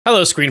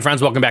Hello, screen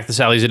friends. Welcome back to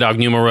Sallyisadog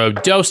numero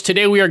dos.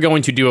 Today we are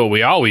going to do what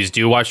we always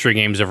do, watch 3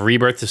 games of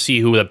Rebirth to see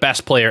who the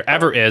best player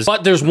ever is.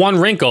 But there's one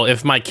wrinkle.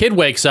 If my kid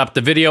wakes up,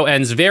 the video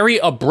ends very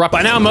abrupt.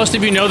 By now, most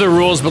of you know the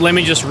rules, but let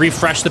me just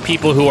refresh the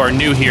people who are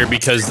new here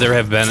because there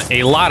have been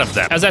a lot of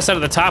them. As I said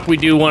at the top, we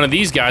do one of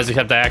these guys,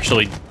 except I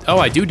actually... Oh,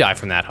 I do die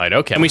from that height.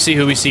 Okay. And we see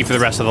who we see for the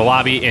rest of the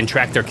lobby and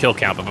track their kill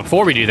count. But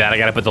before we do that, I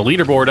gotta put the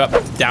leaderboard up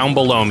down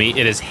below me.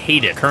 It is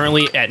hated.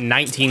 Currently at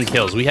 19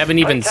 kills. We haven't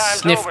even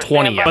sniffed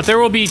 20 yet. But there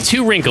will be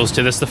 2 wrinkles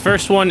to this. The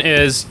first one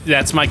is,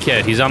 that's my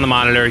kid. He's on the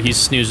monitor. He's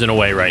snoozing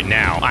away right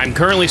now. I'm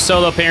currently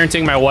solo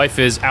parenting. My wife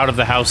is out of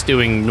the house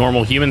doing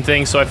normal human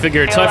things. So I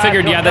figured,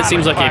 yeah, that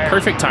seems like a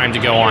perfect time to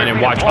go on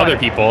and watch other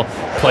people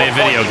play a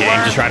video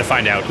game to try to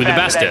find out who the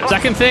best is.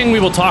 Second thing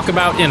we will talk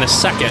about in a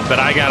second, but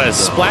I gotta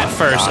splat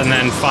first and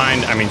then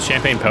find, I mean,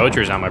 Champagne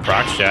Poacher's on my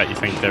prox chat. You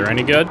think they're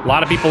any good? A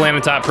lot of people land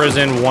in top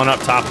prison, one up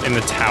top in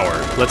the tower.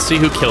 Let's see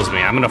who kills me.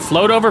 I'm gonna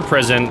float over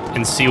prison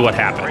and see what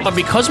happens. But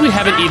because we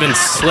haven't even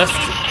slipped,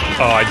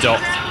 oh, I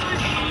don't.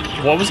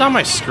 What was on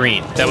my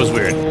screen? That was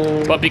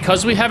weird. But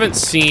because we haven't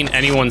seen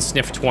anyone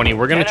sniff 20,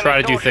 we're gonna try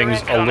to do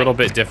things a little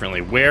bit differently.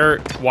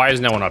 Why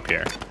is no one up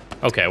here?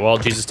 Okay, well,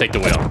 Jesus, take the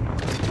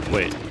wheel.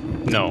 Wait,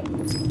 no.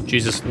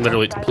 Jesus,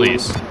 literally,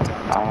 please.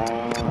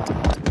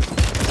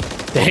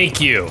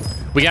 Thank you.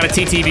 We got a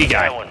TTV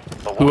guy,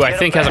 who I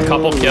think has a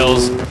couple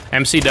kills,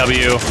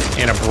 MCW,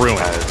 and a Bruin.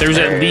 There's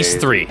at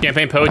least 3.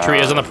 Champagne Poetry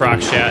is on the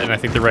prox chat, and I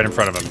think they're right in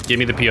front of him. Give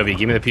me the POV,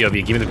 give me the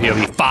POV, give me the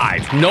POV.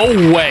 5. No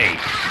way.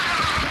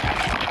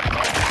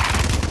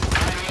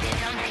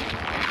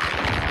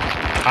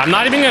 I'm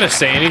not even gonna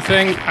say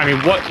anything. I mean,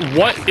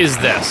 what is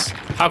this?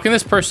 How can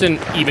this person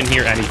even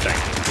hear anything?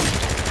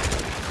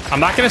 I'm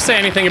not gonna say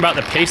anything about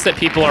the pace that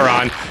people are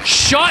on.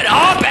 Shut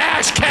up,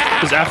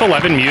 baaackkk! Does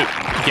F11 mute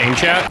game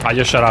chat? I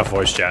just shut off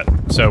voice chat,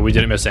 so we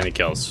didn't miss any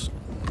kills.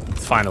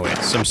 Finally,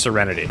 some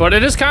serenity. But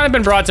it has kind of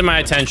been brought to my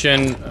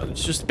attention,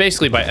 just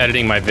basically by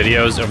editing my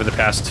videos over the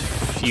past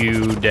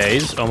few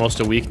days, almost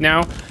a week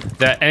now,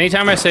 that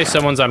anytime I say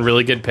someone's on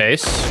really good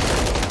pace,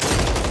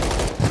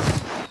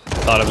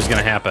 thought it was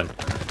gonna happen.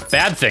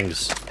 Bad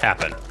things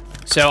happen.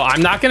 So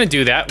I'm not gonna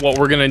do that. What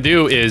we're gonna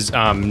do is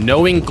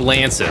knowing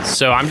glances.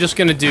 So I'm just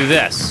gonna do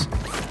this.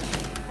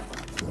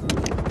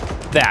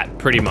 That,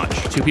 pretty much.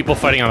 2 people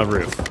fighting on the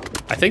roof.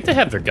 I think they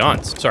have their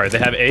guns. Sorry, they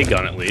have a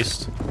gun at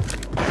least.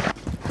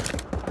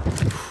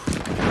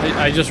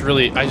 I just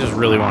really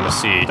want to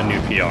see the new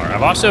PR.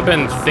 I've also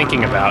been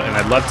thinking about, and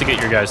I'd love to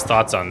get your guys'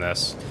 thoughts on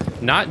this,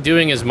 not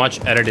doing as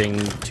much editing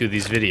to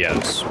these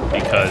videos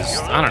because,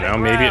 I don't know,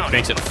 maybe it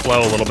makes it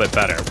flow a little bit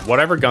better.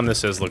 Whatever gun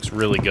this is looks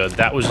really good.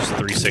 That was just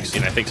 360,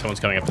 and I think someone's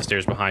coming up the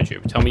stairs behind you.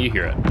 Tell me you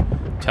hear it.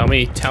 Tell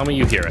me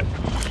you hear it.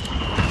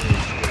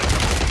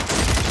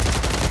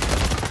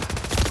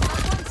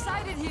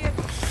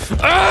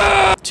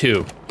 Ah!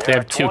 2. They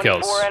have 2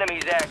 kills.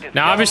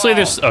 Now, obviously,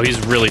 there's... Oh,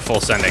 he's really full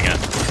sending it.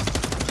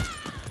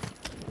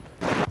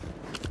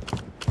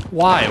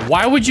 Why?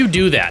 Why would you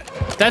do that?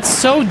 That's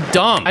so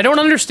dumb. I don't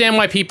understand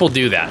why people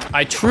do that.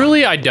 I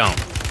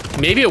don't.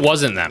 Maybe it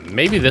wasn't them.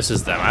 Maybe this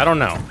is them. I don't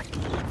know.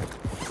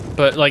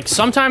 But, like,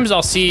 sometimes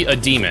I'll see a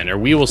demon, or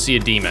we will see a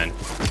demon.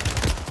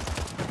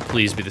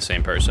 Please be the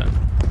same person.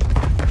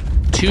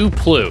 2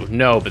 Plu.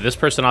 No, but this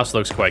person also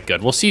looks quite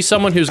good. We'll see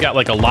someone who's got,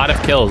 like, a lot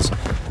of kills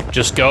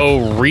just go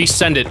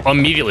resend it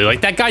immediately. Like,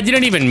 that guy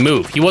didn't even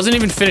move. He wasn't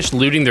even finished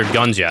looting their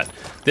guns yet.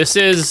 This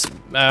is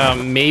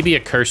maybe a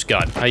cursed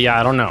gun. Yeah,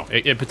 I don't know.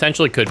 It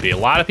potentially could be. A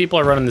lot of people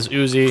are running this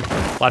Uzi.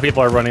 A lot of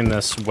people are running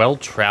this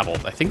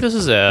well-traveled. I think this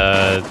is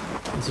a...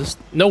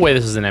 No way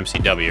this is an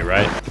MCW,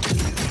 right?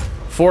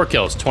 4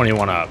 kills,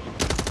 21 up.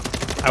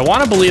 I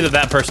want to believe that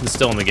that person's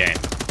still in the game.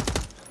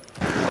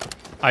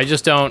 I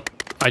just don't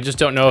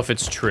know if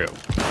it's true.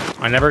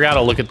 I never got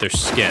to look at their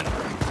skin.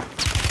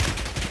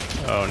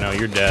 Oh, no,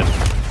 you're dead.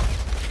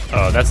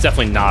 Oh, that's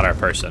definitely not our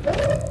person.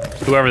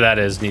 Whoever that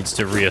is needs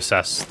to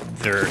reassess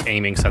their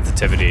aiming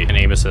sensitivity and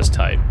aim assist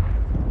type.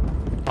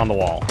 On the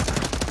wall.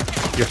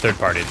 You're third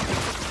partied.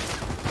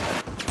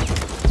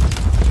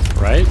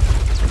 Right?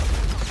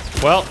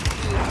 Well,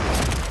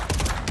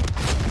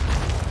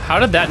 how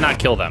did that not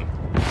kill them?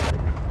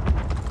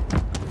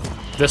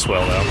 This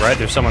will, though, right?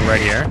 There's someone right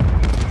here.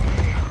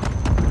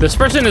 This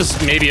person is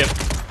maybe a...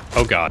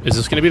 Oh god, is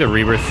this gonna be the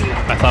Rebirth?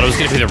 I thought it was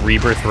gonna be the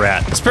Rebirth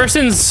rat. This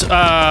person's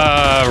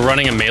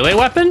running a melee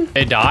weapon.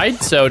 It died,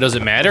 so it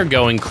doesn't matter.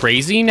 Going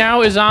crazy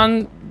now is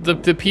on the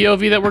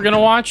POV that we're gonna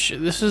watch.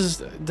 This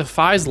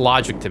defies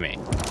logic to me.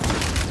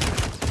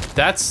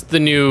 That's the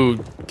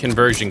new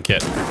conversion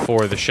kit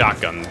for the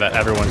shotgun that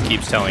everyone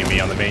keeps telling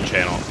me on the main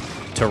channel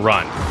to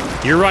run.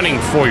 You're running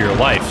for your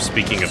life,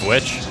 speaking of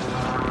which.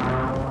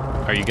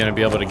 Are you gonna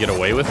be able to get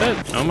away with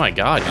it? Oh my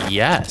god,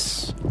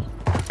 yes.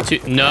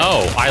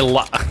 No,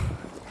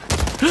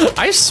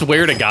 I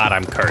swear to God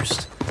I'm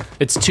cursed.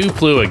 It's 2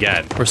 Plu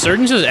again.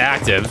 Resurgence is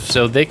active,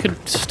 so they could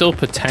still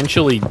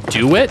potentially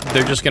do it.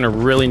 They're just gonna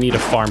really need to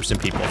farm some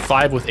people.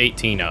 5 with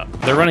 18 up.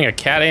 They're running a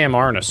Cat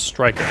AMR and a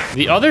Striker.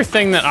 The other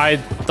thing that I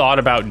thought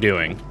about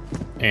doing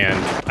and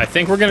I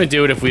think we're gonna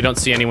do it if we don't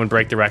see anyone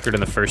break the record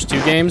in the first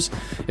 2 games,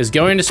 is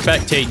going to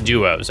spectate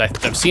duos.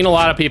 I've seen a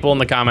lot of people in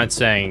the comments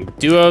saying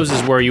duos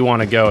is where you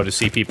wanna go to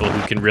see people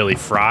who can really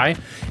fry,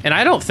 and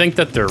I don't think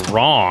that they're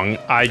wrong.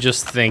 I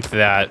just think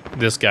that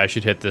this guy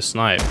should hit this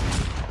snipe.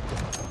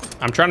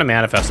 I'm trying to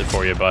manifest it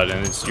for you, bud,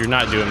 and you're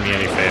not doing me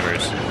any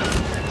favors.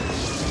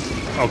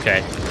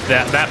 Okay,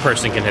 that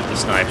person can hit the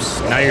snipes.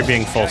 Now you're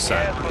being full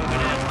set.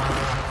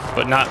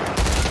 But not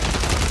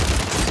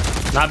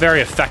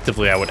very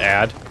effectively, I would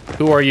add.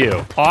 Who are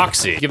you?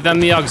 Oxy. Give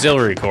them the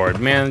auxiliary cord.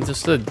 Man,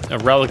 just a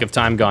relic of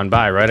time gone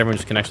by, right? Everyone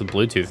just connects with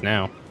Bluetooth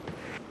now.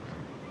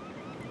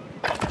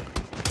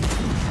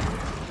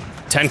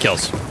 10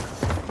 kills.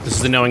 This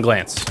is the knowing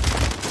glance.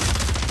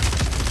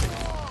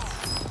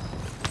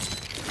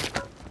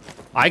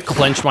 I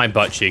clench my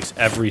butt cheeks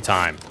every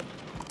time.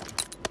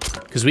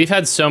 Because we've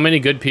had so many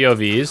good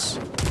POVs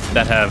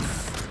that have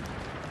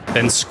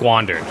been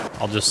squandered,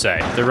 I'll just say.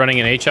 They're running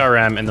an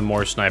HRM and the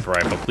Moore sniper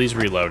rifle. Please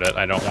reload it.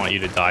 I don't want you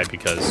to die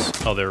because,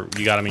 oh,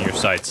 you got him in your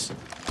sights.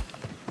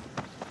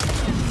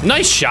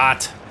 Nice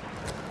shot.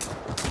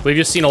 We've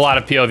just seen a lot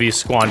of POVs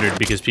squandered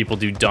because people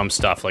do dumb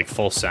stuff like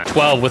full send.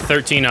 12 with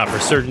 13 up.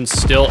 Resurgence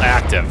still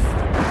active.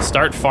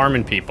 Start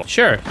farming people.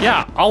 Sure,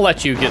 yeah, I'll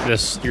let you get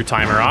your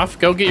timer off.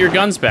 Go get your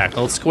guns back.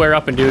 Let's square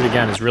up and do it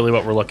again is really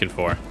what we're looking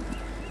for.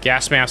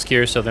 Gas mask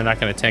here, so they're not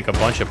gonna tank a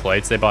bunch of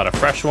plates. They bought a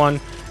fresh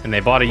one, and they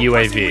bought a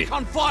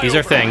UAV. These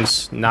are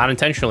things, not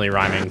intentionally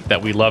rhyming,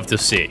 that we love to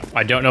see.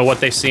 I don't know what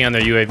they see on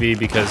their UAV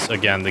because,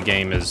 again, the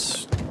game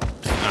is,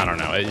 I don't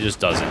know, it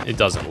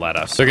doesn't let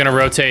us. They're gonna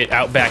rotate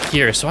out back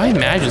here, so I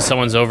imagine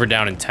someone's over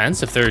down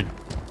intense if they're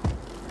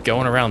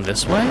going around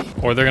this way,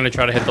 or they're gonna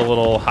try to hit the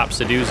little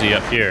hopsadoozy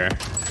up here.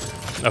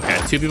 Okay,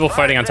 2 people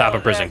fighting on top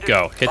of prison.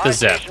 Go, hit the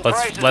zip.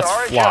 Let's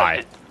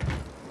fly.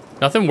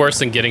 Nothing worse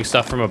than getting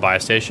stuff from a buy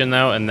station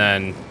though, and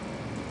then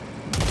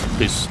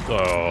please,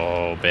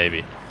 oh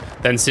baby,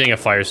 then seeing a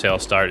fire sale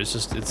start.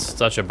 It's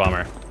such a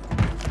bummer.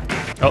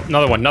 Oh,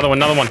 another one.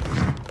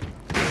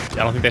 I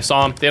don't think they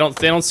saw him. They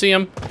don't see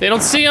him. They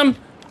don't see him.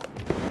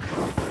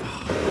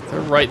 They're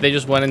right. They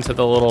just went into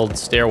the little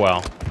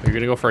stairwell. You're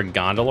gonna go for a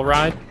gondola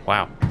ride?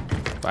 Wow,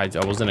 I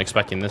wasn't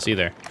expecting this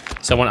either.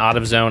 Someone out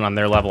of zone on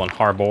their level in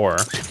Harbor.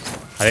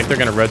 I think they're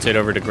gonna rotate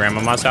over to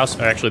Grandmama's house.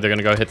 Or actually, they're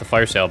gonna go hit the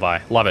fire sale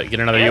buy. Love it. Get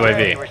another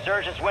UAV.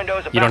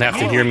 You don't have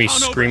to hear me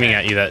screaming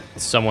at you that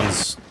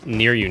someone's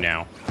near you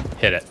now.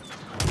 Hit it.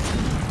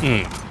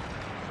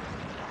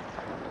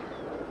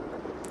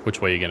 Which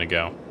way are you gonna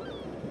go?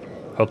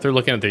 Hope they're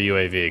looking at their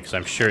UAV, because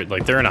I'm sure,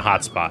 like, they're in a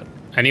hot spot.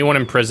 Anyone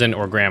in prison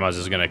or Grandma's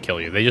is gonna kill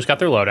you. They just got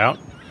their loadout.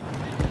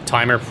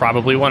 Timer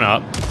probably went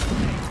up.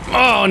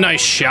 Oh,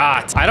 nice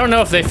shot. I don't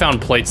know if they found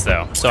plates,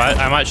 though. So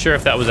I'm not sure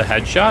if that was a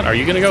headshot. Are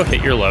you going to go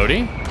hit your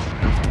loadie?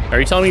 Are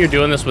you telling me you're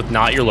doing this with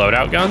not your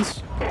loadout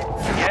guns?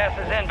 Gas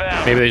is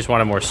inbound. Maybe they just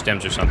wanted more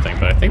stims or something,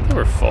 but I think they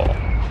were full.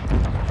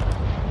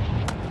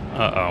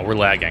 Uh-oh, we're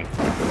lagging.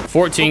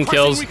 14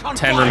 kills,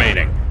 10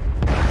 remaining.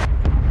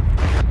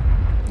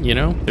 You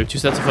know, there are 2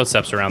 sets of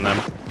footsteps around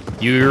them.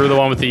 You're the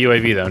one with the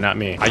UAV, though, not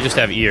me. I just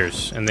have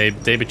ears, and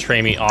they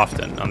betray me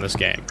often on this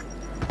game.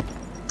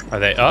 Are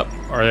they up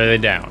or are they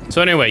down?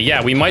 So anyway,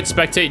 yeah, we might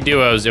spectate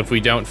duos if we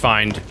don't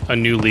find a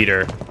new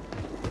leader.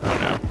 Oh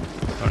no,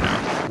 oh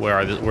no.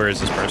 Where is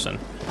this person?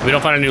 If we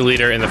don't find a new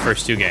leader in the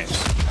first 2 games.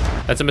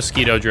 That's a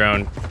mosquito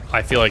drone.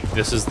 I feel like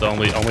this is the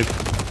only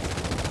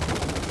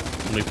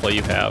play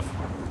you have.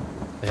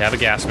 They have a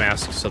gas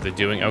mask, so they're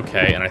doing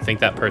okay, and I think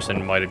that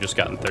person might have just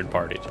gotten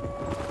third-partied.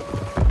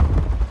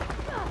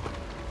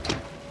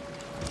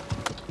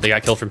 They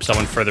got killed from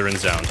someone further in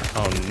zone.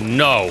 Oh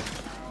no.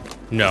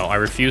 No, I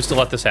refuse to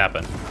let this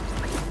happen.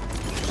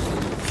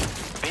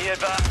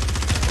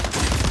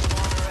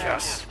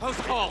 Yes.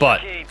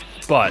 But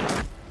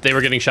they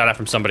were getting shot at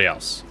from somebody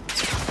else.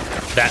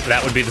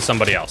 That would be the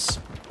somebody else.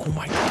 Oh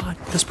my god,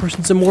 this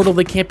person's immortal.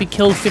 They can't be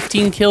killed.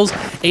 15 kills,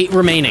 8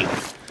 remaining.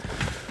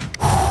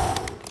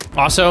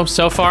 Also,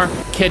 so far,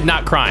 kid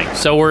not crying.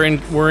 So we're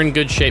in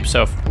good shape.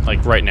 So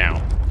like right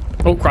now.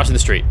 Oh, crossing the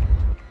street.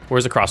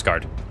 Where's the cross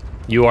guard?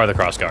 You are the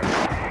cross guard.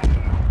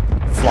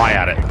 Fly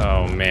at it.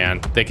 Oh man,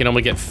 they can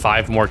only get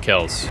 5 more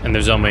kills, and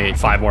there's only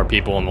 5 more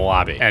people in the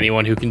lobby.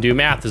 Anyone who can do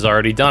math has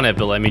already done it,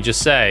 but let me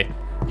just say,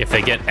 if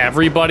they get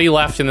everybody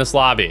left in this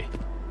lobby,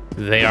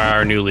 they are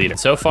our new leader.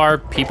 So far,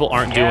 people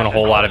aren't doing a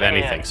whole lot of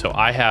anything, so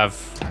I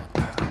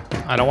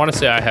don't want to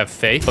say I have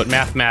faith, but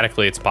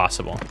mathematically it's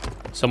possible.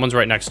 Someone's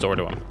right next door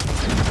to him.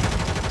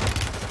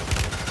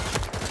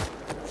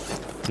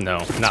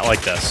 No, not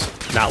like this.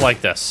 Not like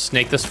this.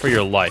 Snake this for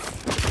your life.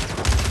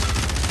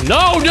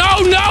 No, no,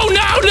 no,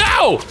 no,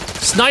 no!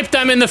 Snipe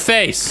them in the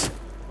face.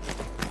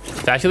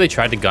 Actually, they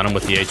tried to gun him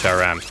with the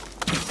HRM.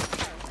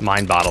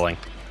 Mind bottling.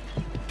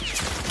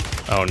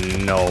 Oh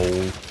no.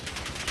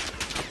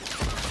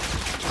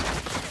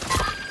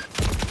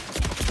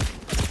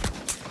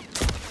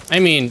 I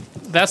mean,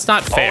 that's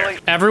not fair.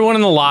 Everyone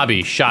in the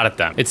lobby shot at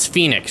them. It's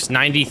Phoenix,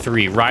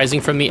 93, rising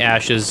from the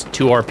ashes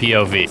to our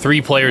POV.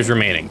 3 players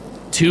remaining.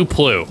 2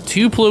 Plu.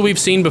 2 Plu we've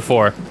seen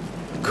before.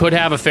 could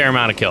have a fair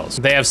amount of kills.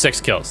 They have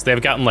 6 kills.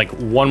 They've gotten like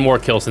 1 more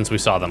kill since we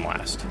saw them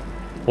last.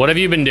 What have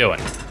you been doing?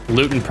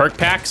 Looting perk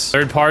packs?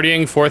 3rd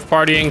partying, 4th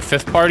partying,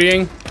 5th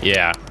partying?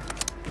 Yeah.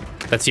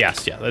 That's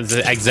yes, yeah. That's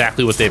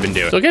exactly what they've been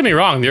doing. Don't get me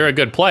wrong, they're a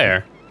good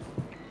player.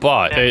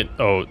 But,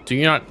 oh, do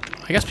you not?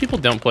 I guess people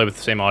don't play with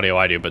the same audio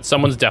I do, but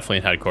someone's definitely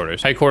in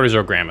headquarters. Headquarters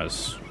or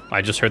grandma's.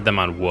 I just heard them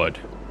on wood.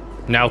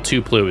 Now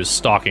Tuplu is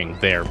stalking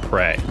their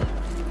prey.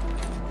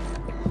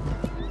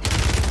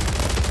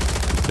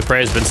 The prey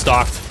has been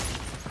stalked,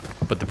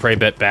 but the prey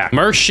bit back.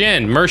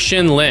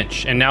 Mershin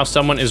Lynch, and now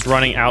someone is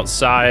running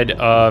outside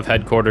of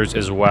headquarters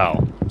as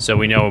well. So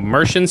we know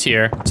Mershin's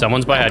here,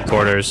 someone's by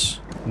headquarters.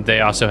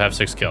 They also have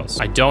 6 kills.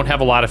 I don't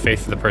have a lot of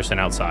faith for the person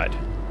outside.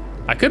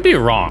 I could be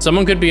wrong.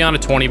 Someone could be on a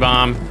 20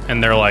 bomb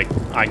and they're like,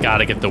 I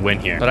gotta get the win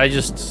here. But I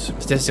just,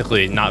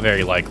 statistically, not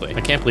very likely.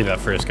 I can't believe that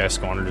first guy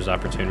squandered his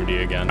opportunity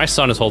again. My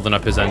son is holding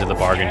up his end of the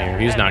bargain here.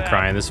 He's not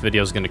crying. This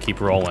video is gonna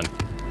keep rolling.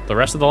 The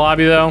rest of the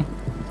lobby though,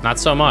 not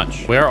so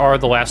much. Where are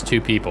the last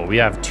 2 people? We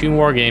have 2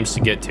 more games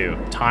to get to.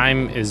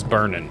 Time is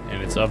burning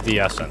and it's of the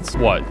essence.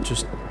 What?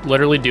 Just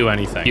literally do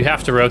anything. You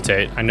have to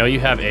rotate. I know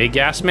you have a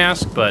gas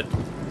mask, but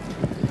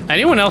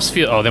anyone else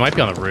feel, oh, they might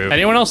be on the roof.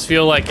 Anyone else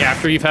feel like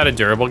after you've had a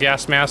durable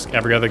gas mask,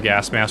 every other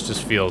gas mask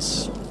just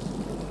feels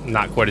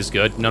not quite as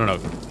good? No.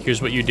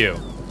 Here's what you do.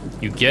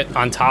 You get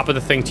on top of the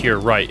thing to your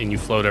right and you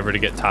float over to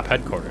get top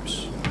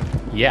headquarters.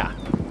 Yeah.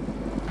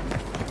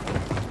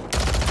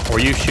 Or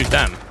you shoot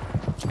them.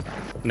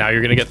 Now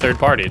you're gonna get 3rd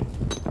partied.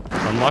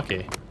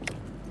 Unlucky.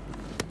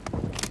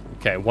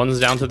 Okay, one's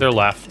down to their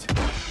left.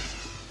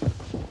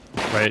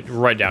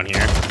 Right down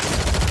here.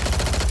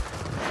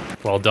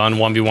 Well done,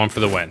 1v1 for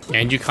the win.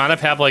 And you kind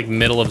of have like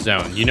middle of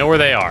zone. You know where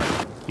they are.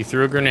 You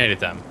threw a grenade at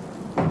them.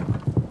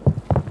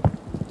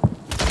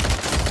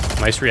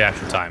 Nice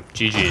reaction time.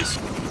 GG's.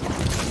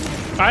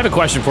 I have a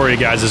question for you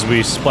guys as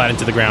we splat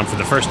into the ground for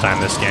the first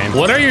time this game.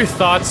 What are your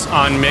thoughts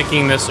on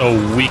making this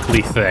a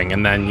weekly thing?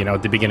 And then, you know,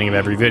 at the beginning of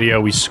every video,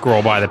 we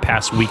scroll by the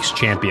past week's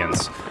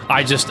champions.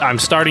 I'm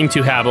starting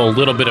to have a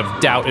little bit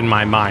of doubt in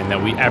my mind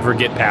that we ever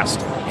get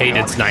past, hey,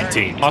 it's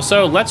 19.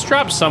 Also, let's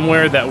drop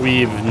somewhere that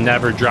we've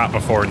never dropped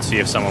before and see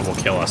if someone will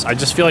kill us. I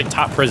just feel like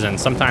top prison,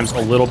 sometimes a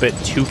little bit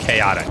too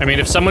chaotic. I mean,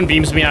 if someone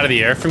beams me out of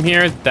the air from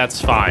here,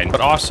 that's fine.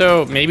 But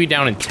also, maybe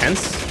down in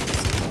tents?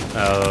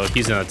 Oh,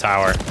 he's in the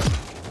tower.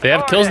 They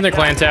have kills in their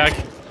clan tag.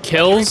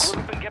 Kills,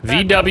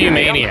 VW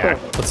Maniac.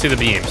 Let's see the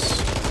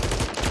beams.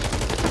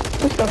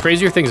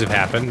 Crazier things have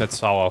happened,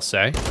 that's all I'll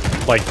say.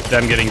 Like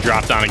them getting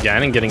dropped on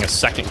again and getting a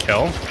 2nd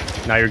kill.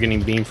 Now you're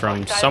getting beamed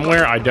from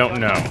somewhere, I don't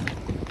know.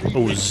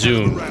 Oh,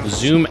 Zoom.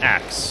 Zoom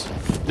X.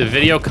 The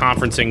video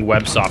conferencing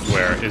web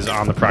software is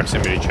on the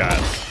proximity chat.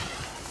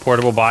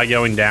 Portable buy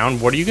going down.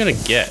 What are you gonna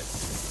get?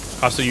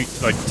 Also,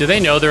 do they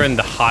know they're in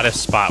the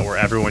hottest spot where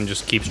everyone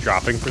just keeps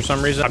dropping for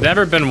some reason? I've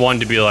never been one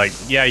to be like,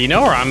 yeah, you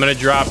know where I'm gonna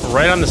drop?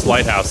 Right on this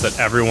lighthouse that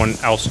everyone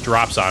else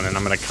drops on, and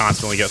I'm gonna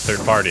constantly get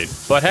 3rd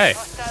partied. But hey,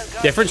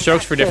 different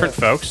strokes for different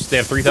folks. They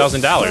have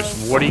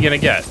 $3,000. What are you gonna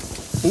get?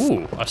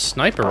 Ooh, a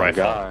sniper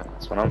rifle. God,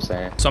 that's what I'm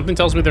saying. Something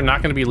tells me they're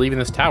not gonna be leaving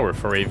this tower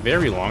for a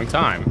very long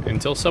time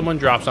until someone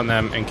drops on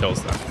them and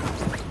kills them.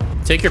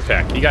 Take your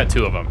pick. You got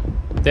 2 of them.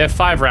 They have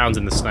 5 rounds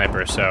in the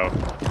sniper, so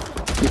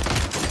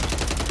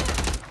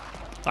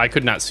I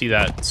could not see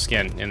that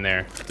skin in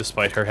there,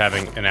 despite her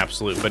having an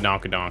absolute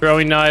badonkadonk.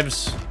 Throwing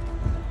knives,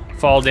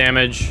 fall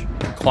damage,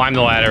 climb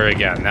the ladder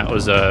again. That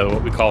was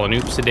what we call an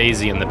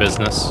oopsie-daisy in the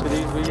business.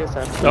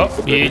 Oh,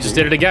 he just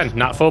did it again.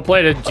 Not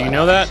full-plated. Do you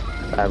know that?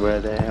 I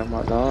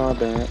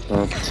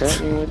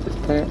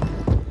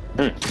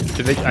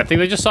think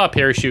they just saw a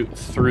parachute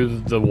through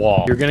the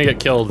wall. You're gonna get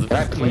killed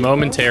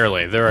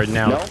momentarily. There are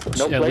now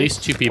at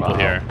least 2 people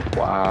here.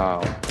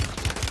 Wow.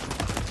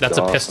 That's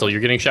a pistol.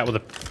 You're getting shot with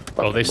a...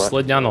 Oh, they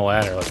slid down the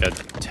ladder like a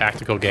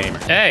tactical gamer.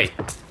 Hey,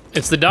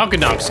 it's the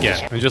Donkadonk skin.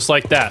 And just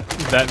like that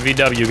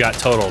VW got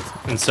totaled.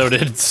 And so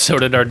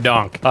did our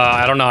donk.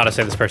 I don't know how to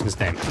say this person's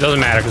name. It doesn't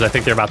matter because I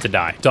think they're about to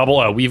die. Double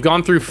O. We've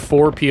gone through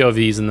 4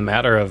 POVs in the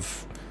matter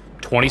of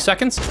 20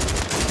 seconds.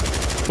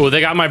 Oh,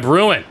 they got my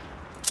Bruin.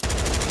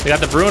 They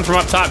got the Bruin from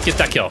up top. Get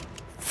that kill.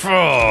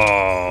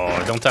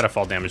 Oh, don't die to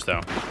fall damage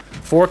though.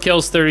 4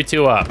 kills,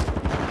 32 up.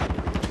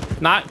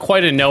 Not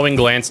quite a knowing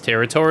glance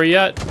territory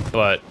yet,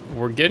 but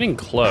we're getting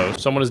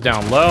close. Someone is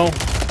down low.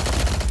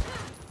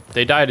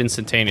 They died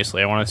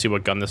instantaneously. I want to see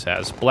what gun this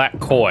has. Black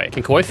koi.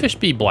 Can koi fish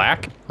be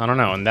black? I don't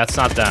know, and that's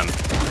not them.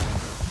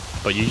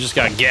 But you just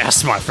got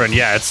gassed, my friend.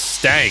 Yeah, it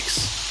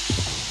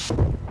stinks.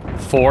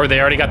 4,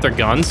 they already got their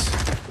guns.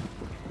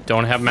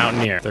 Don't have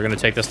Mountaineer. They're gonna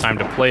take this time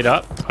to plate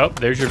up. Oh,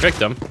 there's your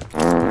victim.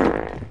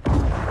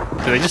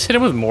 Did they just hit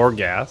him with more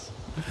gas?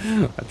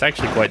 That's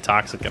actually quite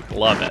toxic. I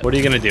love it. What are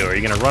you gonna do? Are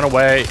you gonna run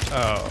away?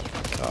 Oh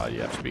god,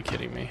 you have to be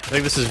kidding me. I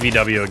think this is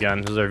VW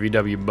again. This is our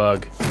VW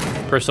bug.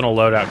 Personal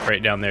loadout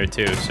crate down there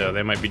too, so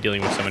they might be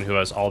dealing with someone who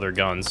has all their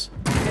guns.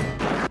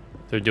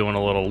 They're doing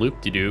a little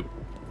loop-de-doop.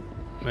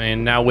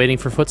 And now waiting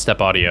for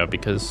footstep audio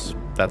because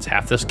that's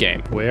half this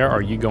game. Where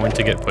are you going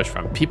to get pushed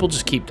from? People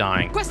just keep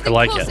dying. I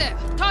like it.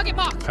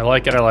 I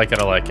like it, I like it,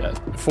 I like it.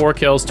 4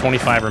 kills,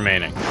 25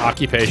 remaining.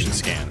 Occupation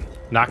scan.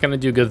 Not gonna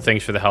do good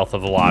things for the health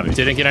of the lobby.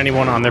 Didn't get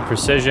anyone on their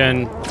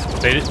precision.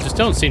 They just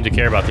don't seem to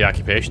care about the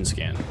occupation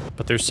scan.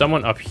 But there's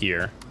someone up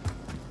here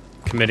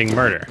committing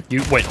murder.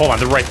 Wait, hold on,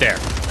 they're right there.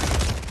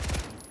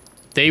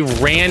 They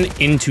ran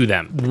into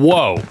them.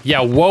 Whoa.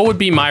 Yeah, whoa would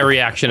be my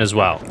reaction as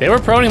well. They were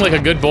proning like a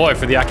good boy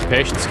for the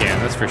occupation scan,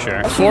 that's for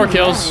sure. 4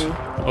 kills.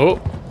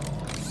 Oh.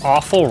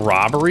 Awful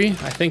robbery,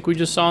 I think we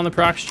just saw in the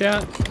prox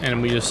chat.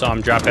 And we just saw him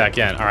drop back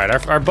in. All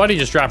right, our buddy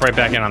just dropped right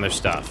back in on their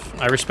stuff.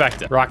 I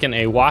respect it. Rocking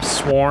a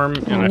wasp swarm,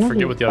 and I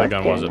forget what the other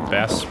gun was.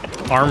 Best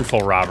armful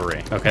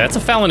robbery. Okay, that's a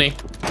felony.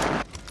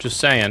 Just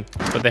saying.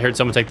 But they heard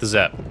someone take the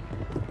zip.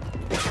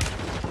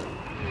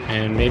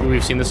 And maybe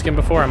we've seen this skin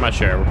before, I'm not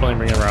sure. We're playing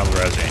Ring Around the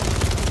Rosie.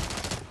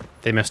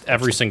 They missed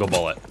every single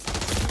bullet.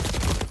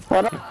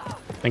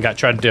 And they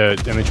tried to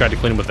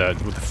clean him with a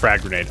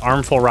frag grenade.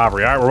 Armful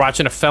robbery. All right, we're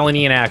watching a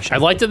felony in action. I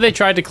like that they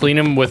tried to clean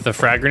him with the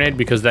frag grenade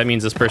because that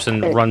means this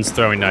person runs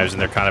throwing knives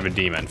and they're kind of a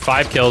demon.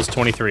 5 kills,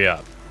 23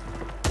 up.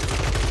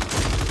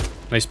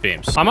 Nice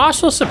beams. I'm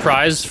also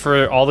surprised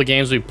for all the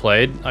games we've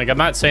played. Like, I'm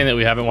not saying that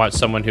we haven't watched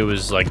someone who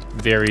was like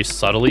very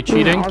subtly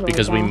cheating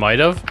because we might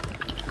have.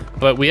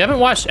 But we haven't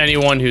watched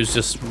anyone who's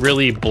just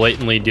really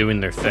blatantly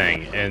doing their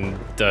thing. And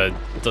the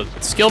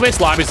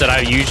skill-based lobbies that I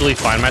usually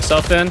find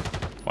myself in,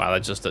 wow,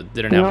 that just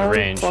didn't have the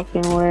range.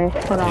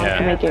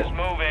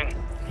 Yeah.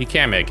 He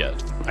can make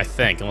it, I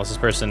think, unless this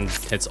person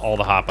hits all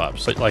the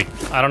hop-ups. But, like,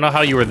 I don't know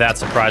how you were that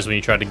surprised when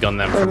you tried to gun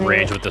them from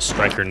range with the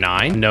Striker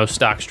 9. No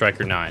stock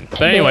Striker 9.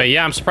 But anyway,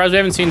 yeah, I'm surprised we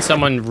haven't seen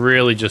someone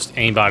really just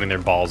aimbotting their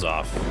balls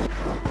off.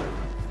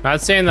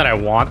 Not saying that I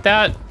want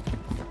that,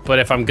 but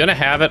if I'm gonna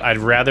have it, I'd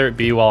rather it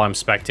be while I'm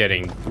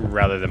spectating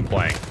rather than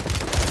playing.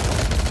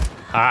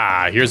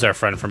 Ah, here's our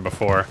friend from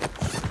before.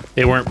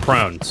 They weren't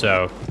prone,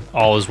 so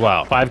all is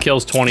well. 5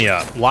 kills, 20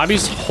 up.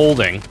 Lobby's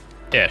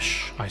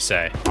holding-ish, I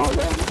say.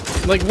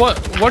 Like,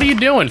 what are you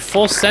doing?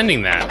 Full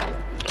sending that.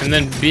 And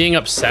then being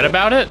upset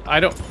about it?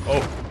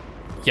 Oh,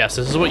 yes,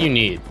 this is what you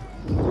need.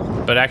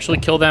 But actually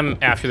kill them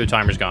after their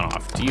timer's gone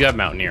off. Do you have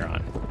Mountaineer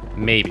on?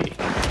 Maybe.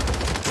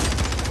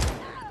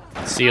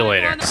 See you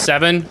later.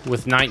 7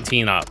 with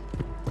 19 up.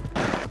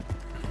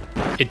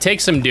 It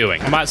takes some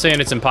doing. I'm not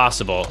saying it's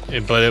impossible,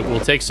 but it will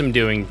take some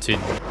doing to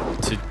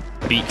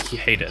beat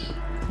Hated.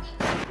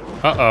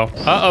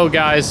 Uh-oh,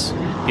 guys.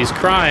 He's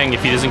crying.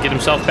 If he doesn't get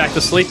himself back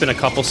to sleep in a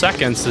couple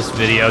seconds, this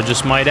video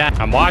just might end.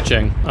 I'm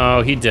watching.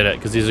 Oh, he did it,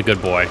 because he's a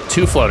good boy.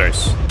 2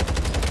 floaters.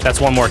 That's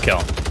 1 more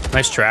kill.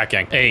 Nice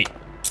tracking. 8.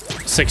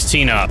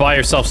 16 up. Buy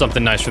yourself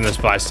something nice from this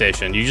buy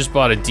station. You just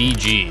bought a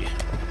DG.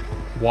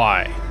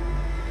 Why?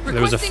 There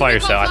was a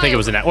fire sale. I think it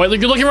was an... Wait,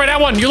 you're looking right at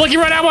one! You're looking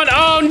right at one!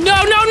 Oh, no!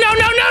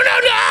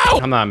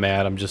 I'm not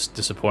mad. I'm just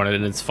disappointed.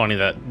 And it's funny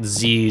that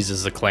Z's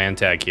is the clan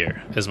tag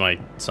here, as my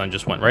son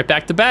just went right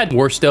back to bed.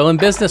 We're still in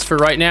business for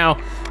right now.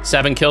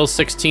 7 kills,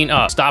 16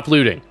 up. Stop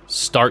looting.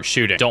 Start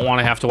shooting. Don't want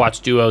to have to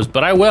watch duos,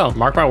 but I will.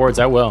 Mark my words,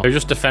 I will. They're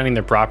just defending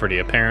their property.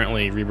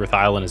 Apparently, Rebirth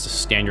Island is a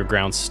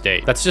stand-your-ground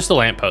state. That's just a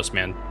lamppost,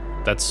 man.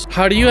 That's...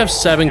 How do you have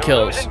 7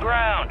 kills?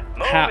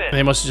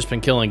 They must have just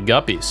been killing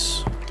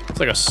guppies. It's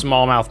like a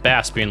smallmouth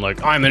bass being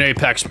like, I'm an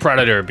apex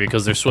predator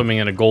because they're swimming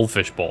in a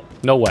goldfish bowl.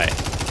 No way.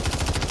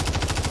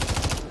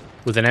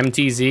 With an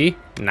MTZ?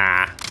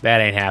 Nah,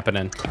 that ain't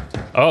happening.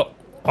 Oh,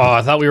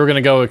 I thought we were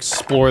gonna go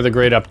explore the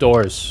great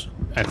outdoors.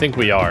 I think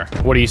we are.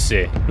 What do you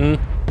see?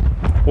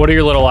 What do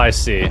your little eyes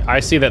see? I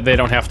see that they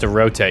don't have to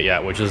rotate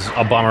yet, which is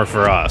a bummer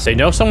for us. They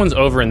know someone's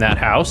over in that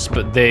house,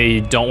 but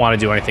they don't want to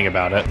do anything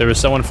about it. There was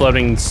someone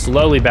floating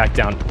slowly back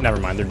down. Never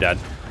mind, they're dead.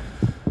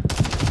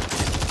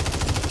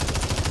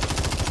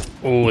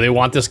 Oh, they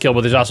want this kill,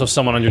 but there's also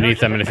someone underneath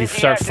them, and if you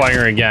start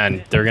firing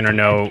again, they're gonna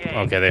know,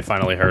 okay, they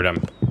finally heard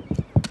him.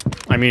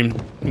 I mean,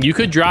 you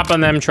could drop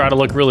on them, try to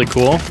look really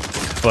cool,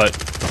 but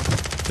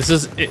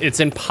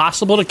it's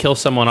impossible to kill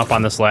someone up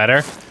on this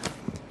ladder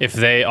if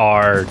they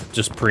are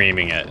just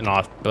pre-aiming it and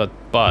off,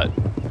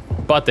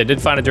 but they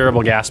did find a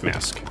durable gas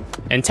mask.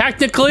 And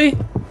technically,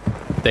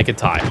 they could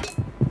tie.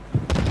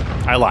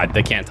 I lied,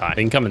 they can't tie.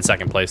 They can come in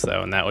second place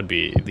though, and that would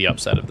be the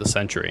upset of the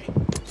century.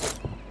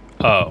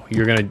 Oh,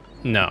 you're gonna,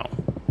 no.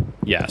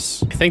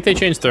 Yes. I think they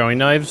changed throwing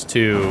knives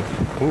to,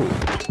 ooh.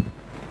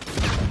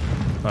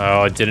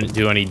 Oh, it didn't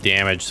do any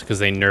damage because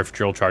they nerfed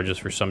drill charges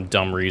for some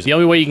dumb reason. The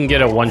only way you can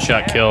get a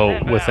one-shot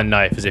kill with a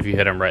knife is if you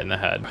hit him right in the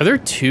head. Are there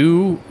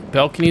 2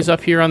 balconies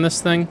up here on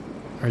this thing?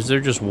 Or is there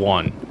just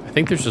 1? I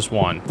think there's just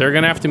 1. They're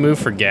gonna have to move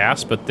for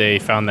gas, but they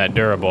found that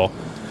durable,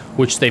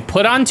 which they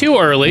put on too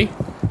early.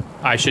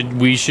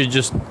 We should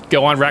just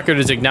go on record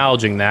as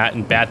acknowledging that,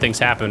 and bad things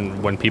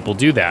happen when people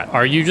do that.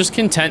 Are you just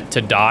content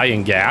to die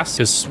in gas?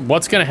 Because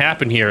what's gonna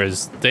happen here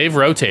is they've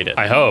rotated,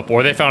 I hope,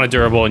 or they found a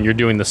durable and you're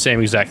doing the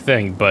same exact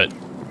thing, but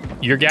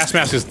your gas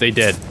mask is, they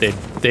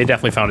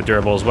definitely found a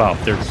durable as well.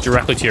 They're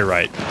directly to your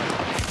right.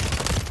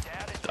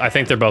 I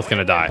think they're both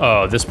gonna die.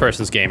 Oh, this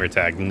person's gamer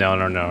tag. No.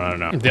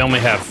 They only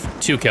have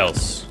 2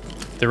 kills.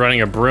 They're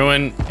running a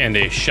Bruin and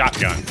a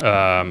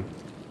shotgun.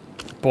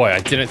 Boy,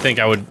 I didn't think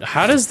I would...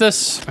 How does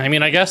this... I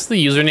mean, I guess the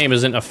username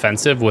isn't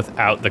offensive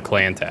without the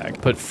clan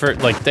tag. But for,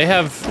 like, they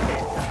have...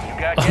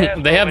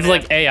 they have,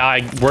 like,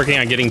 AI working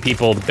on getting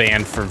people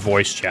banned for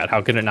voice chat.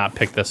 How could it not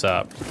pick this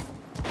up?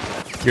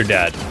 You're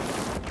dead.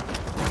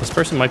 This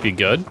person might be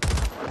good.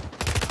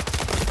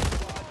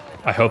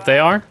 I hope they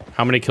are.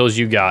 How many kills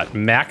you got?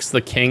 Max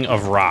the King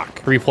of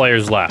Rock. 3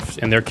 players left,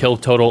 and their kill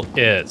total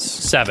is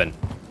 7.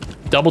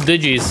 Double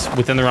digits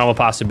within the realm of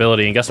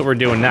possibility. And guess what we're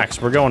doing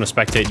next? We're going to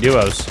spectate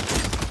duos.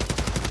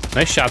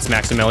 Nice shots,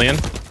 Maximilian.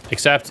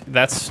 Except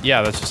that's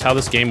just how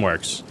this game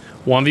works.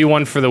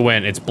 1v1 for the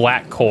win. It's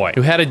Black Koi,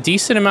 who had a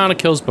decent amount of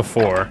kills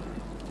before.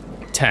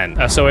 10.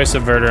 SOA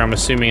Subverter, I'm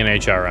assuming an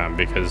HRM,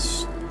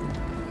 because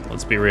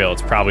let's be real,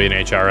 it's probably an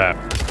HRM.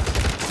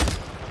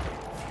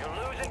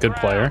 Good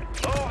player.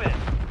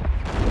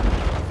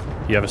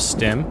 You have a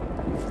stim.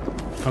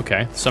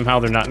 Okay, somehow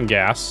they're not in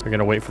gas. They're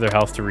gonna wait for their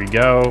health to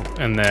re-go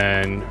and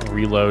then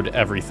reload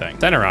everything.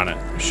 Center on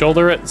it.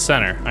 Shoulder it,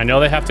 center. I know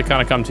they have to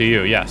kind of come to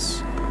you,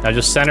 yes. Now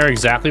just center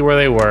exactly where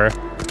they were,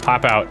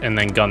 pop out, and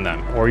then gun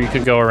them. Or you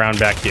could go around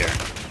back here.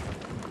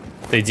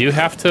 They do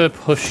have to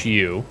push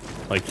you,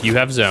 like you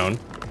have zone.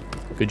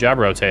 Good job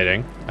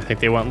rotating. I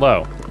think they went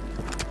low.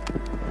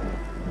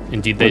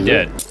 Indeed they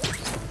did.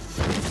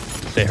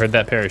 They heard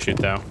that parachute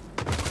though.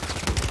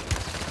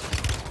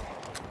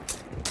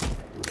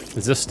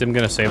 Is this stim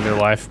gonna save their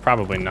life?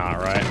 Probably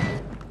not, right?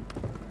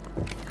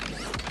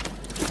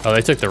 Oh,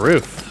 they took the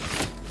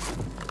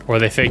roof. Or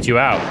they faked you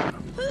out.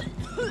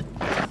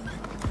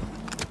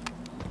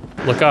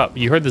 Look up,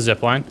 you heard the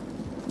zip line.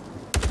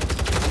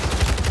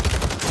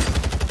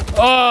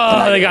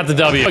 Oh, they got the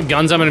W. What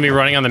guns I'm gonna be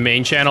running on the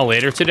main channel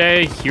later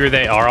today, here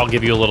they are. I'll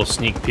give you a little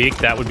sneak peek.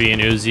 That would be an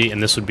Uzi,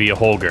 and this would be a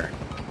Holger.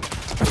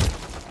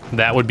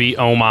 That would be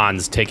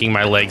Oman's taking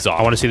my legs off.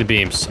 I wanna see the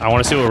beams. I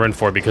wanna see what we're in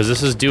for, because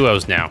this is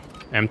duos now.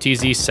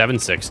 MTZ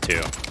 762.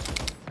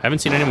 I haven't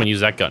seen anyone use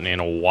that gun in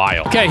a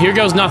while. Okay, here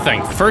goes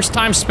nothing. First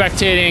time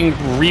spectating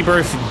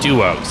Rebirth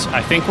duos.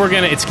 I think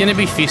it's gonna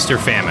be feast or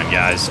famine,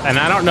 guys. And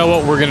I don't know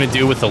what we're gonna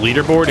do with the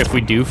leaderboard if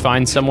we do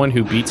find someone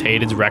who beats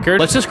Hated's record.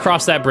 Let's just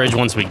cross that bridge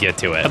once we get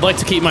to it. I'd like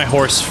to keep my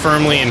horse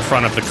firmly in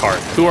front of the cart.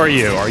 Who are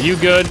you? Are you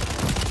good?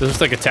 This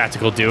looks like a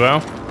tactical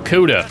duo.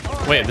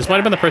 Kuda. Wait, this might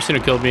have been the person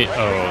who killed me.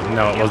 Oh,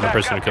 no, it wasn't the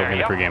person who killed me in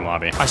the pregame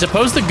lobby. I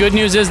suppose the good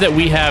news is that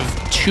we have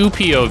 2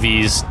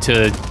 POVs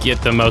to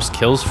get the most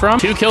kills from.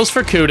 2 kills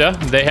for Kuda.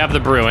 They have the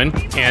Bruin.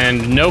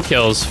 And no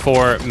kills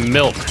for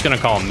Milk. I'm just gonna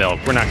call him Milk.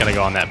 We're not gonna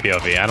go on that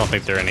POV. I don't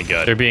think they're any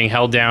good. They're being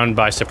held down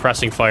by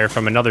suppressing fire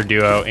from another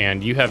duo,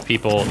 and you have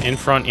people in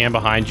front and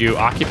behind you.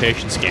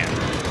 Occupation scan.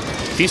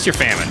 Feast your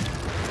famine.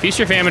 Feast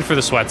your famine for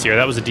the sweats here.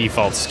 That was a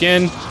default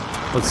skin.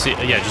 Let's see.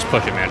 Yeah, just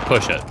push it, man.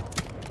 Push it.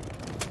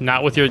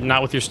 Not with your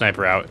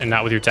sniper out, and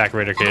not with your TAC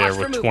Radicator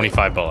with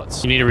 25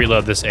 bullets. You need to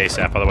reload this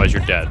ASAP, otherwise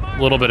you're dead.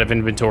 A little bit of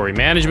inventory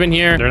management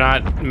here. They're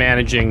not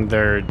managing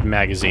their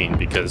magazine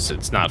because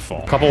it's not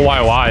full. Couple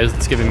YYs,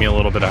 it's giving me a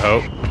little bit of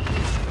hope.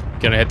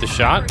 Gonna hit the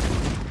shot?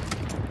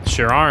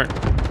 Sure aren't.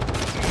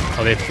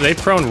 Oh, they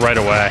prone right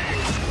away.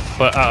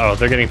 But uh-oh,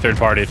 they're getting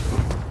third-partied.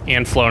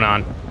 And flown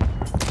on.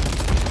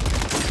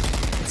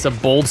 It's a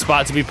bold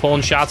spot to be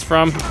pulling shots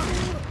from.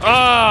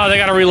 Oh, they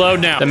gotta reload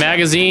now. The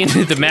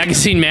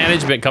magazine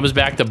management comes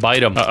back to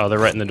bite them. Uh-oh, they're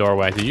right in the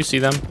doorway. Did you see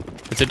them?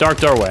 It's a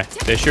dark doorway.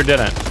 They sure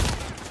didn't.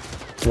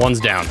 One's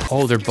down.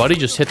 Oh, their buddy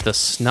just hit the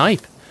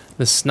snipe.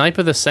 The snipe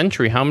of the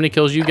century. How many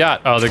kills you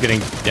got? Oh, they're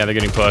getting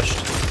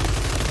pushed.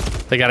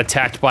 They got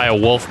attacked by a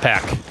wolf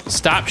pack.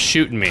 Stop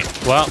shooting me.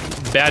 Well,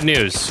 bad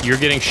news. You're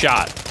getting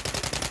shot.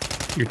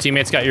 Your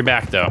teammates got your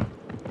back, though.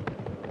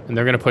 And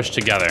they're gonna push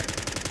together.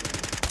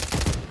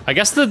 I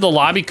guess the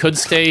lobby could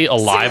stay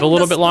alive a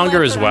little bit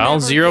longer as well.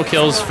 0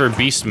 kills for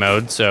beast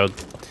mode, so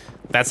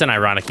that's an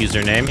ironic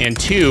username. And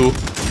 2,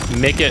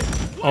 make it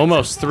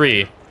almost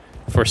 3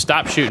 for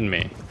stop shooting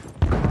me.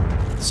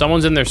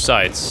 Someone's in their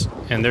sights,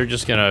 and they're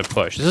just gonna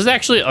push. This is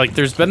actually, like,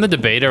 there's been the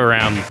debate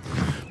around,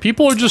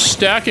 people are just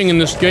stacking in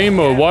this game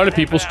mode. Why do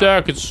people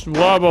stack? It's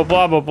blah, blah,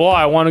 blah, blah, blah.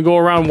 I want to go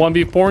around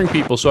 1v4ing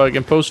people so I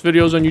can post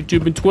videos on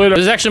YouTube and Twitter.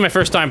 This is actually my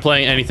first time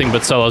playing anything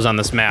but solos on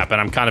this map, and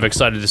I'm kind of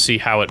excited to see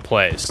how it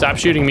plays. Stop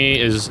shooting me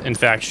is, in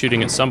fact,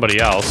 shooting at somebody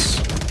else.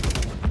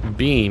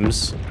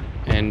 Beams.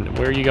 And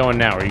where are you going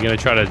now? Are you going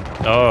to try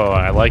to... Oh,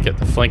 I like it.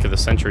 The flank of the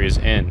sentry is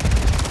in.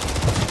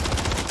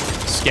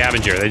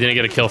 Scavenger. They didn't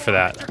get a kill for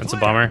that. That's a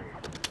bummer.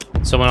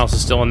 Someone else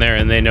is still in there,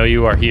 and they know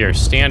you are here.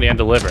 Stand and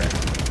deliver.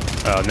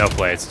 Oh, no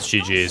plates. It's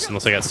GG's.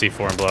 Unless I got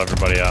C4 and blow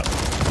everybody up.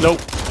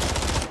 Nope.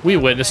 We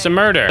witnessed a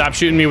murder. Stop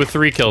shooting me with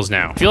 3 kills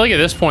now. I feel like at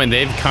this point,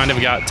 they've kind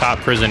of got top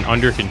prison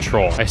under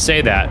control. I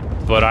say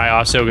that, but I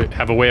also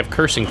have a way of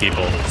cursing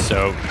people.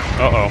 So,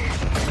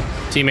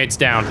 uh-oh. Teammates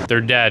down.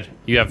 They're dead.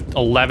 You have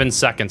 11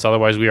 seconds.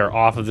 Otherwise, we are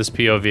off of this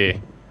POV.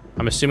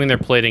 I'm assuming they're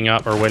plating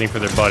up or waiting for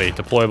their buddy.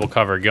 Deployable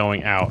cover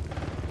going out.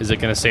 Is it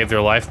going to save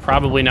their life?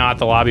 Probably not.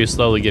 The lobby is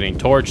slowly getting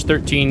torched.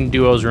 13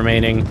 duos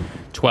remaining.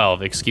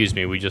 12, excuse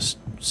me.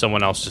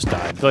 Someone else just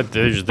died. But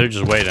they're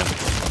just waiting.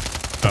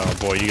 Oh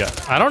boy, you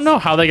got... I don't know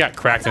how they got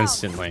cracked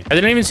instantly. I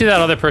didn't even see that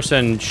other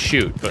person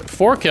shoot, but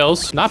 4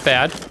 kills, not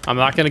bad. I'm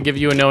not gonna give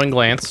you a knowing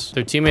glance.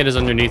 Their teammate is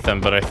underneath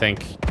them, but I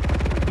think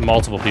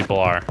multiple people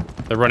are.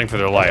 They're running for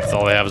their life.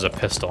 All they have is a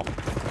pistol.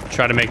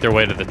 Try to make their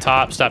way to the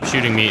top. Stop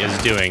shooting me is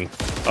doing...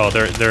 Oh,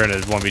 they're in a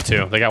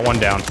 1v2. They got 1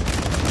 down.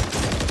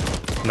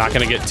 Not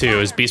gonna get 2.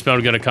 Is Beast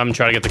Mode gonna come and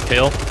try to get the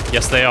kill?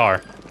 Yes, they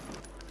are.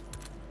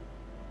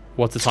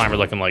 What's the timer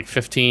looking like?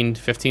 15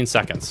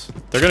 seconds.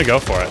 They're gonna go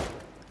for it.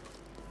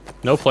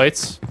 No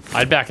plates.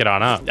 I'd back it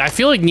on up. I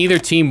feel like neither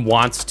team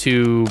wants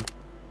to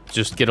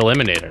just get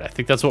eliminated. I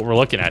think that's what we're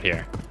looking at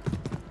here.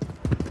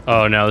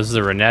 Oh no, this is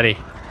a Renetti.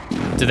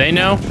 Do they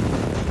know?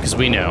 Because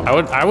we know.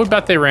 I would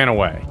bet they ran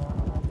away.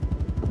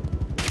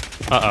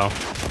 Uh-oh.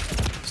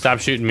 Stop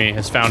shooting me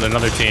has found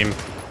another team.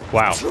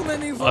 Wow.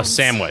 A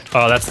sandwich.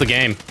 Oh, that's the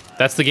game.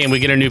 That's the game. We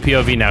get a new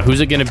POV now.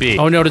 Who's it gonna be?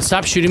 Oh no, did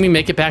Stop Shooting Me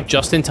make it back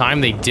just in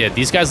time? They did.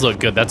 These guys look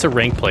good. That's a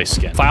rank play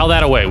skin. File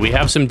that away. We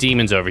have some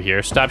demons over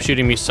here. Stop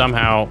Shooting Me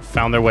somehow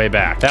found their way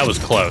back. That was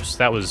close.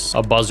 That was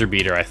a buzzer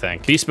beater, I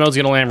think. Beast Mode's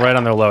gonna land right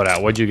on their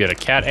loadout. What'd you get? A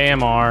Cat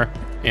AMR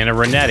and a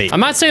Renetti. I'm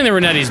not saying the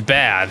Renetti's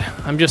bad.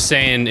 I'm just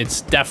saying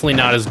it's definitely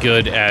not as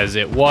good as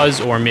it was,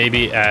 or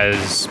maybe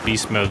as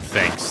Beast Mode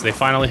thinks. They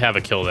finally have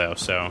a kill though,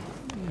 so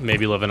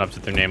maybe living up to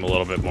their name a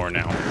little bit more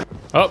now.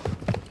 Oh,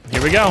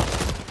 here we go.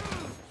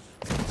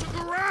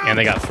 And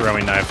they got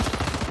throwing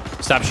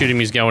knife. Stop Shooting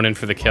Me's going in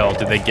for the kill.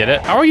 Did they get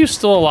it? How are you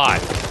still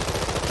alive?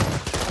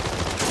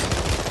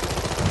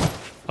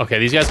 Okay,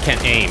 these guys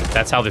can't aim.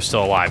 That's how they're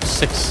still alive.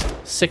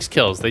 Six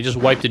kills. They just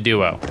wiped a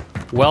duo.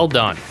 Well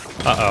done.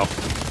 Uh-oh.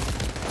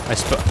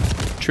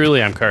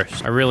 Truly, I'm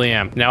cursed. I really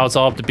am. Now it's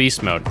all up to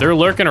Beast Mode. They're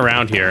lurking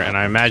around here, and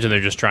I imagine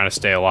they're just trying to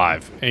stay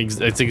alive.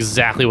 It's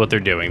exactly what they're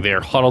doing. They are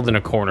huddled in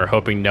a corner,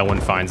 hoping no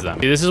one finds them.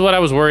 See, this is what I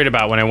was worried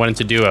about when I went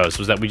into duos,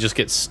 was that we just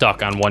get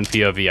stuck on one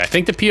POV. I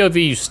think the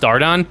POV you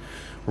start on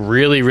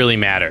really, really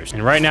matters.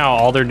 And right now,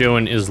 all they're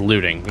doing is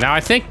looting. Now,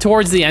 I think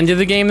towards the end of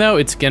the game, though,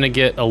 it's gonna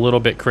get a little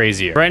bit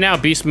crazier. Right now,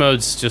 Beast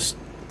Mode's just...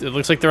 It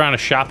looks like they're on a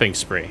shopping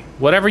spree.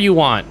 Whatever you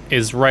want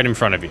is right in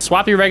front of you.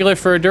 Swap your regular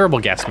for a durable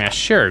gas mask,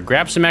 sure.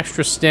 Grab some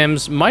extra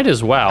stims, might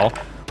as well.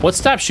 What's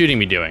Stop Shooting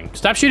Me doing?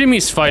 Stop Shooting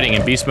Me's fighting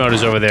and Beast Mode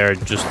is over there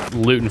just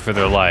looting for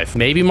their life.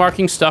 Maybe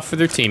marking stuff for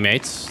their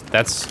teammates.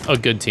 That's a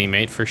good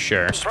teammate for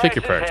sure. Just pick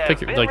your perks,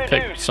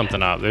 pick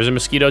something up. There's a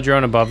mosquito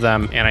drone above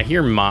them and I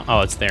hear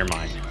oh, it's their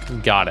mine.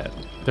 Got it.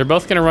 They're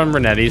both gonna run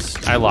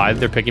Renettis. I lied,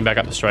 they're picking back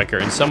up the striker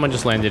and someone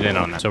just landed in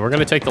on that. So we're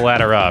gonna take the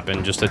ladder up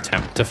and just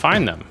attempt to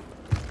find them.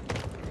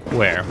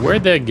 Where?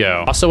 Where'd they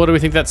go? Also, what do we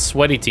think that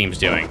sweaty team's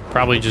doing?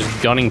 Probably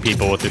just gunning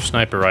people with their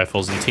sniper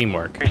rifles and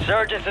teamwork.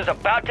 Resurgence is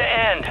about to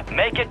end.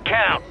 Make it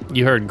count.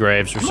 You heard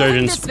Graves.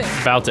 Resurgence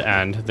about to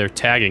end. They're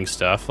tagging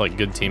stuff like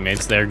good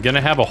teammates. They're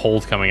gonna have a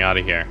hold coming out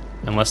of here.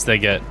 Unless they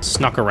get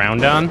snuck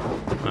around on.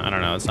 I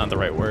don't know, it's not the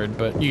right word,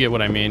 but you get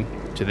what I mean.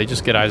 Did they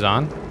just get eyes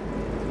on?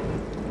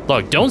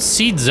 Look, don't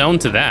seed zone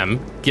to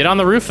them. Get on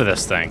the roof of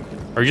this thing.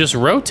 Or just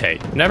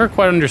rotate. Never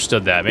quite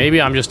understood that.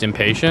 Maybe I'm just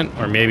impatient,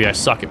 or maybe I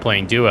suck at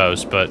playing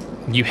duos, but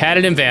you had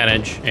an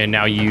advantage, and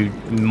now you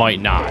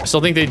might not. I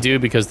still think they do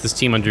because this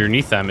team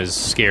underneath them is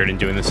scared and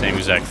doing the same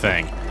exact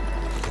thing.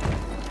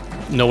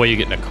 No way you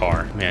get in a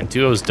car. Man,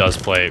 duos does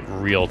play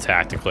real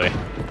tactically.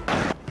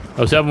 I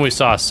was hoping we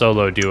saw a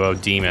solo duo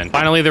demon.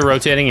 Finally, they're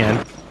rotating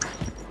in,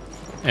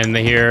 and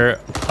they hear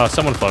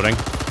someone floating.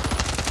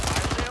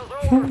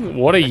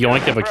 What a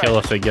yoink of a kill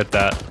if they get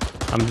that.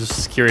 I'm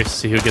just curious to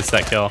see who gets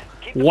that kill.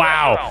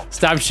 Wow,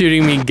 Stop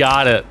Shooting Me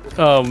got it.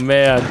 Oh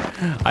man,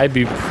 I'd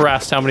be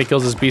pressed. How many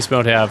kills does Beast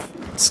Mode have?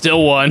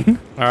 Still 1.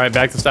 All right,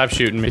 back to Stop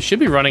Shooting Me. Should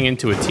be running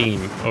into a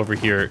team over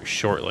here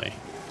shortly.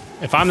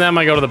 If I'm them,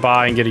 I go to the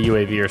buy and get a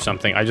UAV or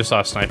something. I just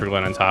saw a sniper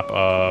glen on top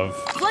of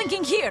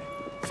flanking here.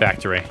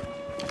 Factory.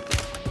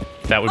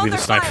 That would be the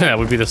sniper. That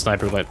would be the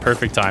sniper glen.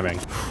 Perfect timing.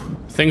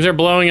 Things are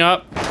blowing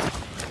up.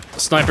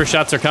 Sniper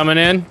shots are coming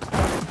in.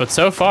 But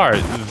so far,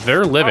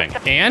 they're living.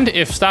 And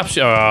if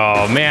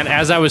oh man,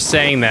 as I was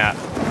saying that,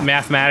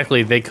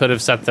 mathematically they could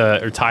have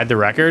tied the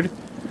record.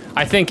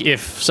 I think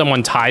if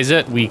someone ties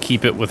it, we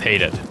keep it with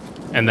hated.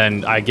 And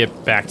then I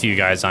get back to you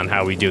guys on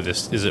how we do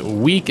this. Is it a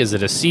week? Is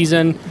it a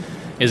season?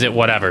 Is it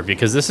whatever?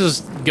 Because this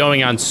is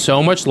going on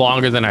so much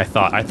longer than I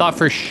thought. I thought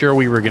for sure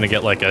we were gonna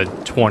get like a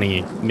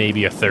 20,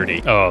 maybe a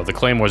 30. Oh, the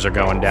Claymores are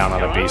going down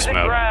on a Beast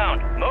Mode.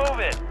 Move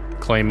it.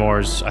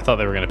 Claymores, I thought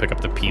they were gonna pick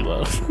up the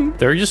P-load.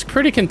 They're just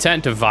pretty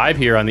content to vibe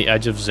here on the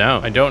edge of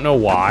zone. I don't know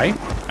why.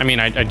 I mean,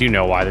 I do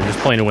know why. They're just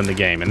playing to win the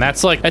game. And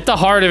that's like, at the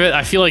heart of it,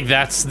 I feel like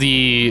that's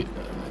the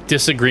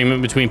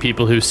disagreement between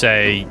people who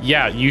say,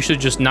 yeah, you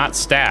should just not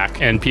stack,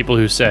 and people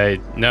who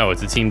say, no,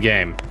 it's a team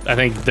game. I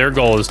think their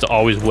goal is to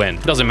always win.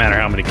 It doesn't matter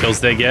how many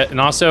kills they get. And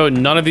also,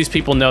 none of these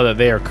people know that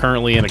they are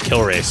currently in a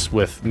kill race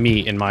with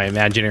me in my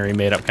imaginary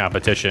made-up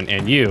competition,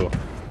 and you,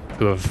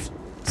 who have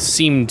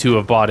seem to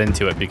have bought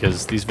into it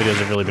because these videos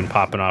have really been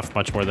popping off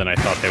much more than I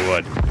thought they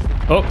would.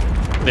 Oh,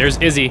 there's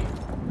Izzy.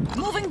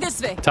 Moving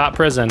this way. Top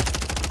prison.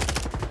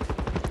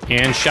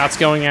 And shots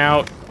going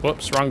out.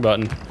 Whoops, wrong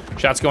button.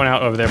 Shots going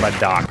out over there by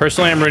Doc.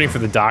 Personally, I'm rooting for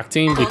the Doc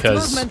team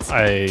because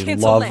I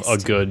love a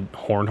good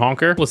horn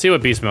honker. Let's see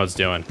what beast mode's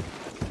doing.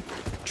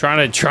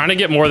 Trying to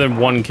get more than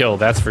one kill,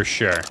 that's for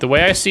sure. The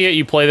way I see it,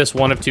 you play this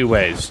one of two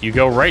ways. You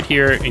go right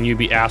here and you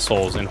be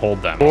assholes and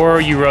hold them. Or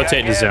you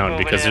rotate to zone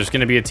because there's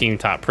gonna be a team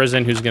top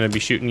prison who's gonna be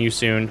shooting you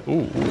soon.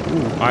 Ooh,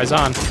 eyes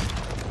on.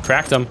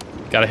 Cracked him.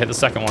 Gotta hit the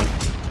second one.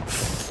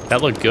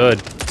 That looked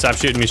good. Stop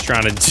shooting me, he's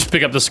trying to just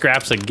pick up the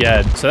scraps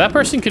again. So that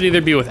person could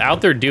either be without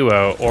their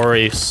duo or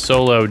a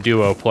solo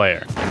duo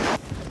player.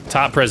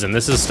 Top prison,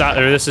 this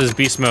is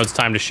beast mode's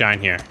time to shine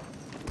here.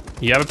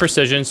 You have a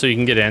precision so you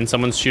can get in.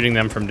 Someone's shooting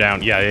them from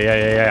down.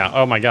 Yeah.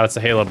 Oh my God, it's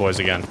the Halo boys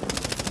again.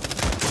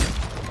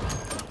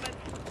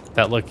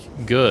 That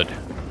looked good.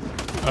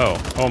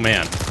 Oh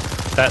man.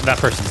 That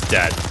person's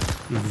dead.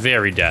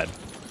 Very dead.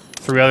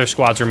 3 other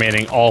squads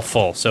remaining, all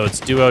full. So it's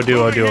duo.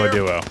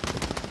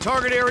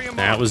 Target area.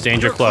 That was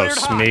danger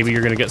close. Maybe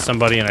you're gonna get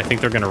somebody, and I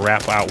think they're gonna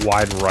wrap out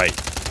wide right.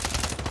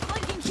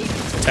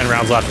 10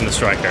 rounds left in the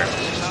striker.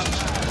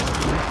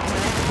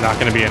 Not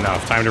gonna be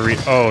enough. Time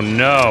to oh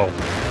no.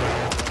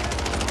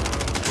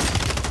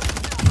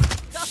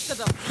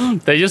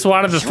 They just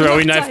wanted the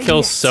throwing knife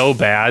kill so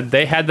bad.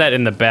 They had that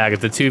in the bag.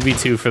 It's a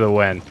 2v2 for the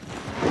win.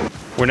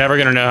 We're never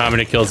gonna know how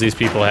many kills these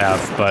people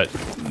have, but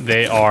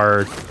they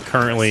are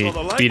currently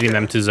beating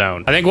them to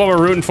zone. I think what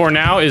we're rooting for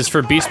now is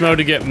for beast mode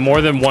to get more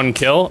than 1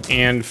 kill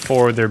and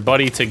for their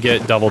buddy to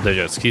get double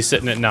digits. He's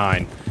sitting at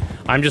 9.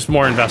 I'm just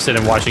more invested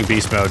in watching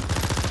beast mode.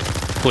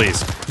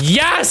 Please.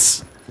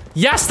 Yes!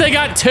 Yes, they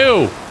got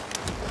 2!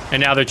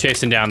 And now they're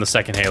chasing down the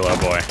second Halo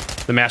boy.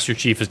 The Master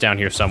Chief is down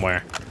here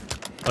somewhere.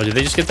 Oh, did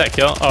they just get that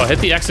kill? Oh, hit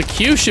the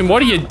execution.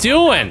 What are you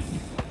doing?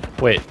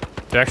 Wait,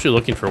 they're actually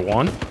looking for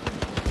 1?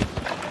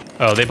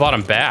 Oh, they bought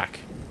him back.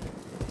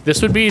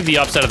 This would be the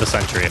upset of the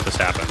century if this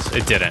happens.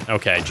 It didn't.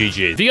 Okay,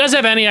 GG. If you guys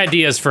have any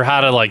ideas for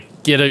how to, like,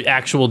 get an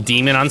actual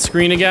demon on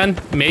screen again,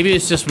 maybe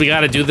it's just we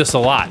gotta do this a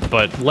lot,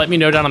 but let me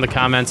know down in the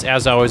comments.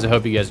 As always, I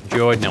hope you guys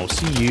enjoyed, and I will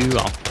see you,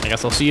 I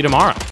guess I'll see you tomorrow.